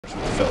partnership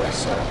with the Phillies.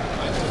 So.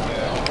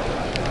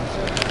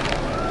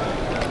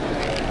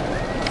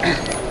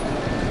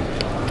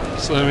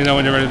 So let me know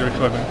when you're ready to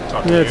record.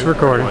 Yeah, it's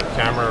recording.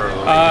 Camera or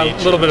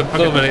A little bit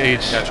of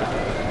each. Gotcha.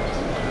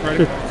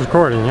 Ready? It's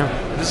recording,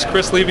 yeah. This is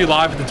Chris Levy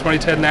live at the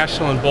 2010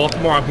 National in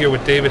Baltimore. I'm here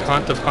with David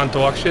Hunt of Hunt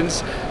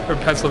Auctions. They're a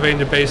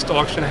Pennsylvania-based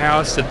auction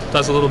house that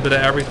does a little bit of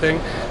everything.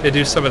 They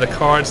do some of the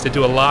cards. They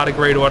do a lot of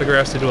great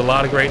autographs. They do a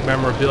lot of great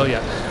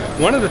memorabilia.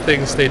 One of the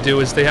things they do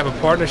is they have a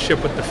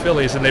partnership with the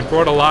Phillies, and they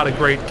brought a lot of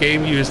great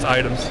game-used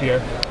items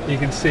here. You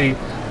can see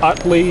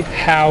Utley,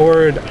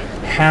 Howard,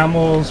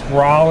 Hamels,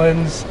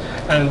 Rollins.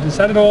 And is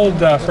that an old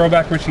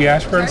throwback Richie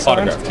Ashburn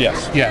sign? Autographed,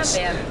 yes. Yes.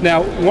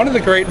 Now, one of the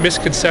great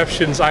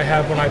misconceptions I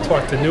have when I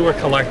talk to newer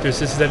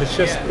collectors is that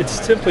it's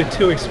simply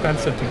too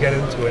expensive to get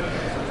into it.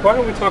 Why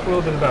don't we talk a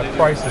little bit about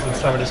prices and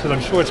some of this, because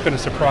I'm sure it's going to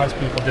surprise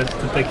people that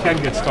they can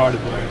get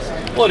started with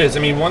this. Well, it is. I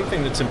mean, one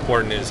thing that's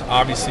important is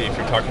obviously if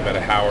you're talking about a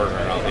Howard or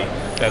an Utley,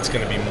 that's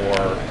going to be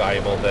more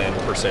valuable than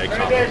per se a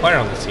common player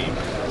on the team.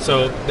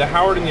 So the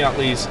Howard and the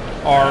Utleys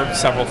are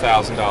several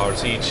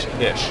 $1,000s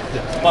each-ish,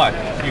 but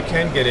you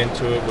can get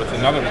into it with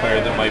another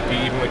player that might be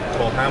even like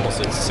Cole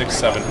Hamilton,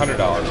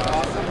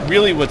 $600–700.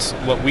 Really,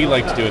 what we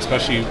like to do,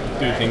 especially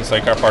through things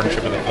like our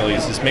partnership with the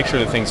Phillies, is make sure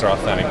that things are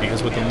authentic.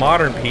 Because with the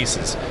modern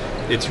pieces,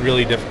 it's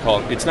really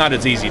difficult. It's not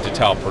as easy to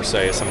tell per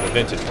se as some of the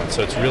vintage ones.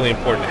 So it's really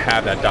important to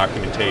have that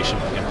documentation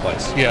in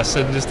place. Yes,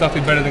 and there's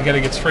nothing better than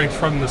getting it straight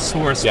from the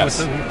source with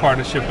the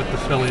partnership with the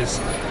Phillies.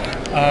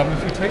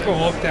 If you take a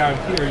look down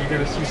here, you're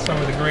going to see some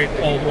of the great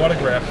old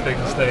autograph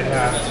things they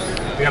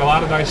have. They got a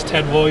lot of nice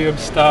Ted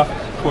Williams stuff,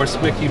 of course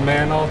Mickey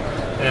Mantle,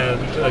 and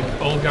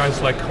old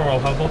guys like Carl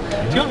Hubble.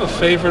 Do you have a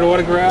favorite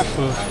autograph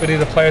of any of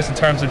the players in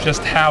terms of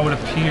just how it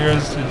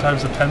appears in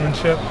terms of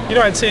penmanship? You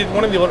know, I'd say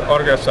one of the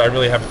autographs I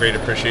really have great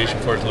appreciation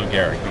for is Lou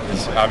Gehrig,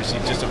 because obviously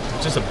just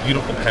a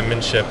beautiful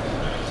penmanship,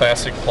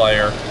 classic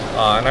player.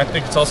 And I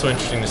think it's also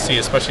interesting to see,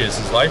 especially as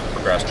his life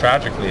progressed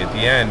tragically at the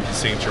end, his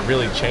signature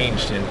really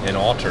changed and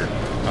altered.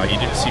 You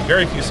didn't see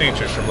very few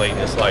signatures from late in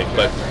his life,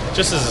 but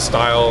just as a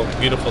style,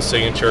 beautiful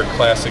signature,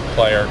 classic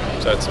player.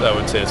 So I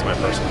would say it's my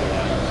personal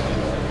favorite.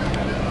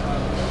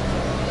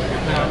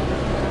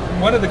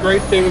 One of the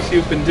great things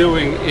you've been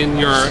doing in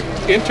your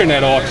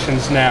internet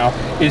auctions now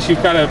is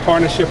you've got a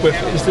partnership with,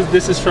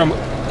 this is from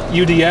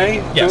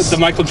UDA, yes, the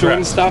Michael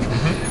Jordan correct. stuff.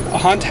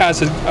 Hunt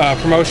has a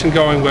promotion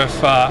going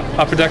with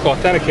Upper Deck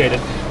Authenticated,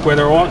 where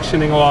they're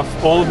auctioning off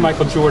all of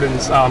Michael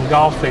Jordan's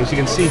golf things. You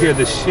can see here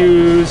the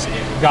shoes,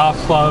 golf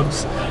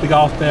clubs, the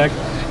golf bag.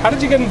 How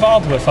did you get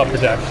involved with Upper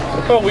Deck?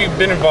 Well, we've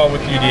been involved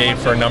with UDA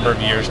for a number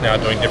of years now,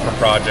 doing different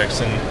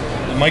projects, and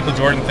the Michael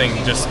Jordan thing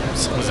just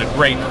was a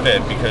great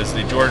fit because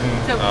the Jordan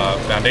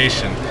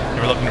Foundation, they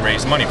were looking to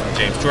raise money for the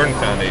James Jordan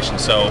Foundation.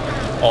 So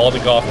all the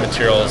golf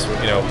materials,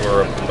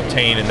 were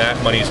obtained, and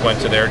that monies went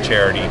to their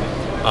charity.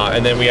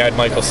 And then we had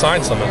Michael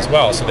sign some as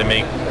well, so they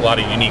make a lot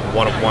of unique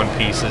one-of-one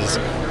pieces,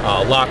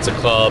 lots of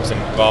clubs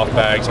and golf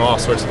bags and all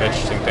sorts of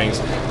interesting things.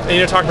 And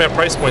you're talking about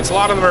price points, a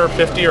lot of them are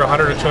 $50 or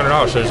 $100 or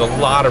 $200, so there's a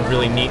lot of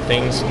really neat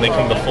things, and they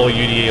come with a full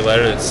UDA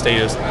letter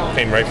that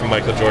came right from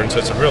Michael Jordan, so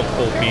it's a real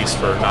cool piece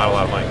for not a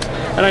lot of money.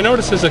 And I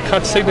noticed as a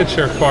cut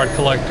signature card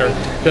collector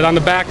that on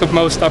the back of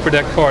most Upper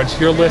Deck cards,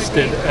 you're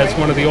listed as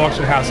one of the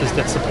auction houses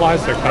that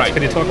supplies their cuts. Right.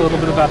 Can you talk a little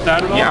bit about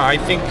that at all? Yeah, I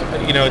think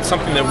it's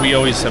something that we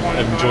always have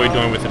enjoyed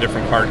doing with the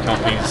different card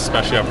companies,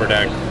 especially Upper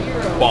Deck,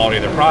 quality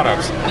of their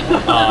products.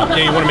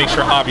 You want to make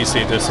sure,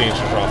 obviously, the signatures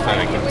are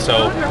authentic. And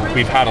so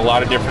we've had a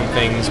lot of different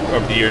things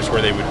over the years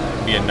where they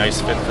would be a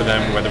nice fit for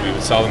them, whether we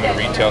would sell them in a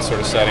retail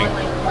sort of setting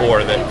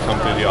or that come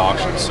through the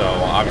auction. So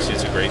obviously,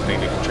 it's a great thing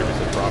to contribute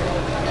to the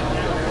product.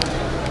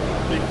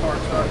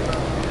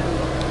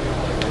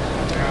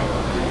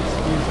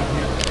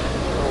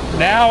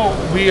 Now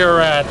we are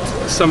at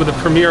some of the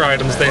premier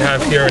items they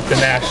have here at the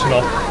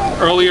National.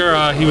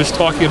 Earlier he was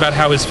talking about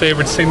how his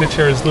favorite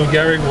signature is Lou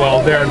Gehrig.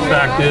 Well, there in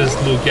fact is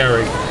Lou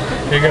Gehrig.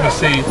 You're going to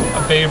see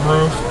a Babe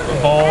Ruth,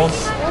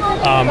 balls,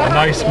 a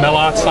nice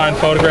Mellot signed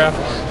photograph.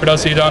 For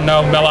those of you who don't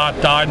know,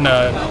 Mellot died in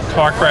a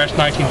car crash in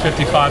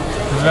 1955.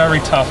 Very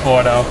tough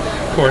auto.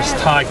 Of course,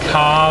 Ty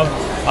Cobb,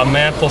 a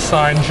Mantle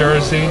signed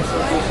jersey.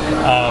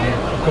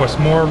 Of course,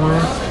 more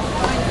Ruth.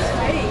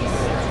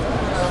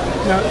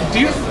 Now, do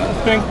you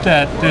think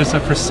that there's a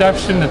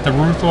perception that the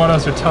Ruth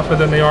autos are tougher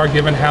than they are,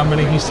 given how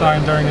many he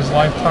signed during his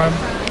lifetime?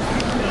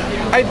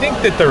 I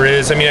think that there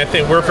is. I mean, I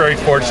think we're very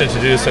fortunate to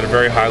do this at a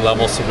very high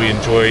level, so we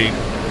enjoy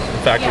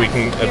the fact that we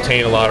can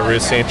obtain a lot of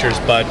Ruth signatures,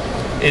 but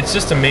it's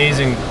just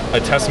amazing, a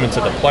testament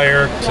to the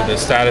player, to the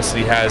status that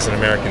he has in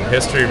American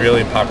history,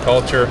 really in pop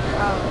culture.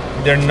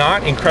 They're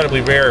not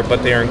incredibly rare,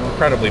 but they are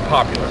incredibly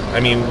popular. I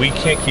mean, we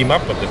can't keep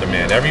up with the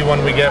demand. Every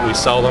one we get, we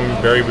sell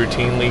them very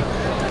routinely.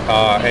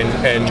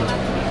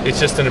 And it's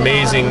just an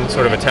amazing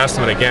sort of a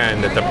testament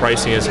again that the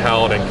pricing is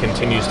held and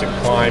continues to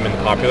climb in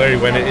popularity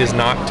when it is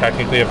not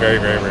technically a very,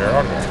 very rare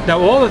article. Now,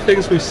 all the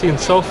things we've seen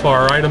so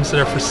far are items that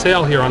are for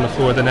sale here on the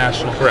floor of the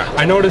National. Correct.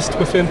 I noticed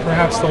within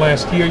perhaps the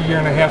last year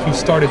and a half, you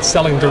started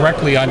selling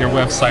directly on your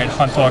website,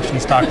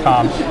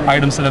 huntauctions.com,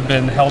 items that have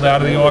been held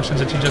out of the auctions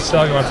that you just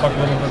sell. You want to talk a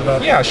little bit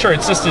about it? Yeah, sure.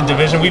 It's just a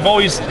division. We've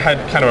always had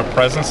kind of a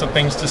presence of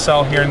things to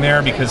sell here and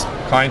there because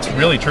clients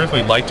really,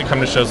 truthfully, like to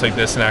come to shows like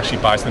this and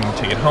actually buy something and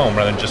take it home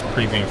rather than just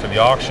previewing for the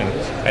auction.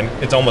 And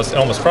it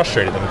almost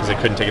frustrated them because they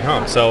couldn't take it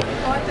home. So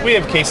we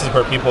have cases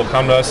where people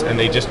come to us and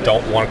they just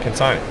don't want to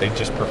consign it. They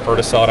just prefer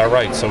to sell it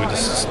outright. So we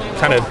just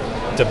kind of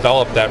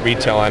develop that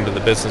retail end of the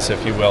business,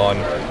 if you will,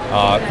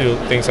 and through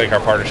things like our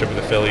partnership with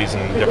the Phillies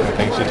and different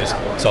things, we just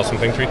sell some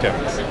things retail.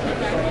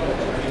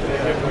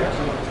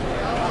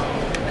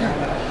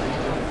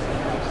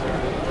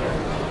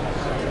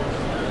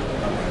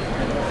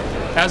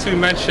 As we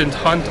mentioned,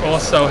 Hunt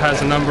also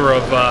has a number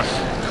of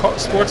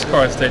sports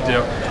cards they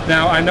do.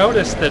 Now, I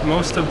noticed that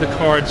most of the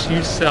cards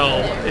you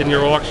sell in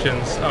your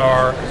auctions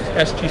are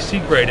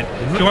SGC graded.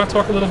 Do you want to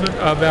talk a little bit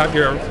about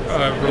your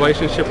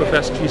relationship with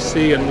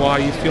SGC and why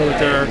you feel that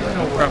they're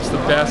perhaps the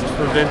best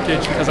for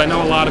vintage? Because I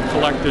know a lot of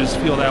collectors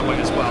feel that way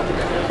as well.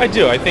 I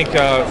do. I think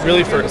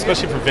really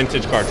especially for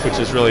vintage cards, which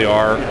is really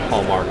our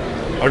hallmark,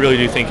 I really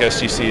do think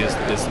SGC is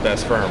the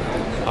best firm.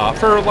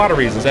 For a lot of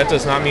reasons. That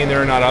does not mean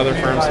there are not other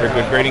firms that are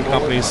good grading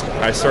companies.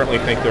 I certainly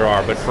think there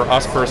are, but for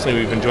us personally,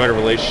 we've enjoyed a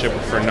relationship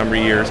for a number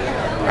of years.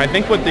 I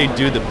think what they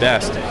do the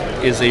best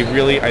is they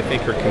really, I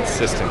think, are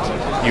consistent.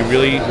 You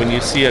really, when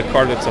you see a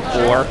card that's a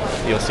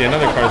 4, you'll see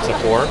another card that's a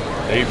 4.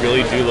 They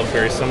really do look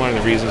very similar, and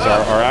the reasons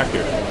are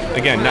accurate.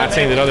 Again, not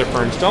saying that other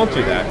firms don't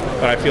do that,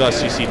 but I feel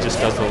SGC just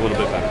does it a little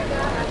bit better.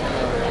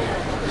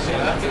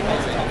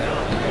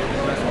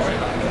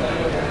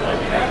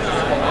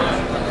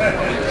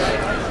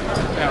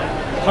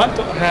 Hunt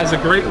has a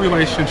great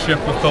relationship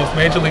with both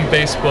Major League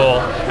Baseball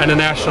and the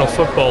National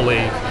Football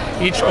League.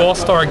 Each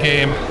All-Star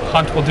game,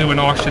 Hunt will do an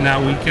auction that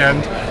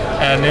weekend,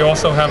 and they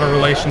also have a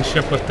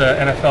relationship with the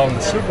NFL and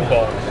the Super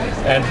Bowl.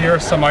 And here are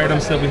some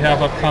items that we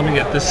have upcoming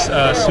at this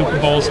Super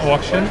Bowl's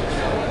auction,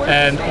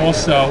 and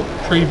also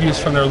previews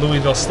from their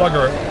Louisville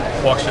Slugger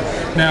auction.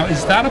 Now,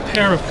 is that a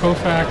pair of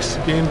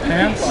Koufax game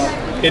pants?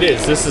 It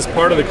is. This is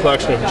part of the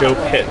collection of Joe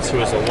Pitts,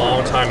 who is a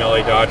longtime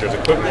LA Dodgers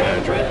equipment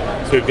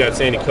manager. So we've got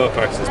Sandy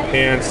Koufax's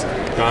pants,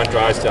 Don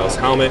Drysdale's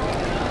helmet,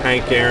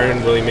 Hank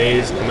Aaron, Willie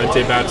Mays,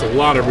 Clemente bats, a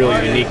lot of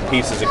really unique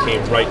pieces that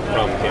came right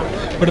from him.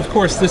 But of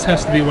course, this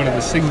has to be one of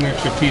the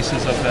signature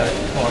pieces of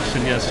that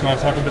auction. Yes, you want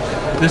to talk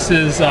about this?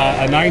 Is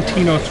a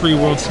 1903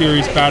 World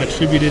Series bat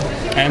attributed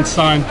and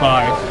signed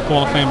by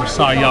Hall of Famer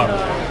Cy Young.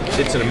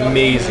 It's an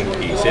amazing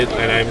piece,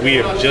 we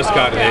have just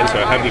gotten in, so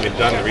I haven't even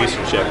done the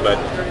research yet, but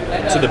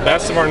to the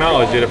best of our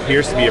knowledge, it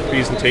appears to be a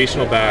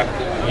presentational bat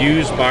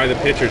used by the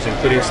pitchers,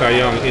 including Cy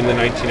Young, in the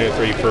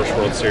 1903 First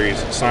World Series,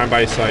 signed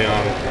by Cy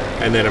Young,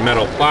 and then a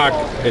metal plaque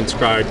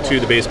inscribed to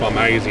the baseball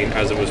magazine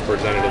as it was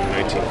presented in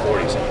the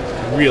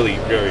 1940s. Really,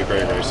 very,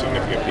 very, very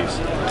significant piece.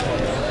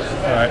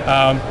 All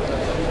right.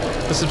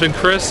 This has been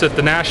Chris at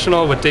the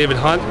National with David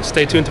Hunt.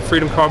 Stay tuned to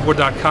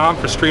freedomcardboard.com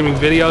for streaming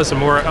videos and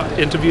more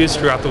interviews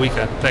throughout the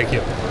weekend. Thank you.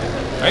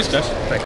 Thanks, Jess. Thanks.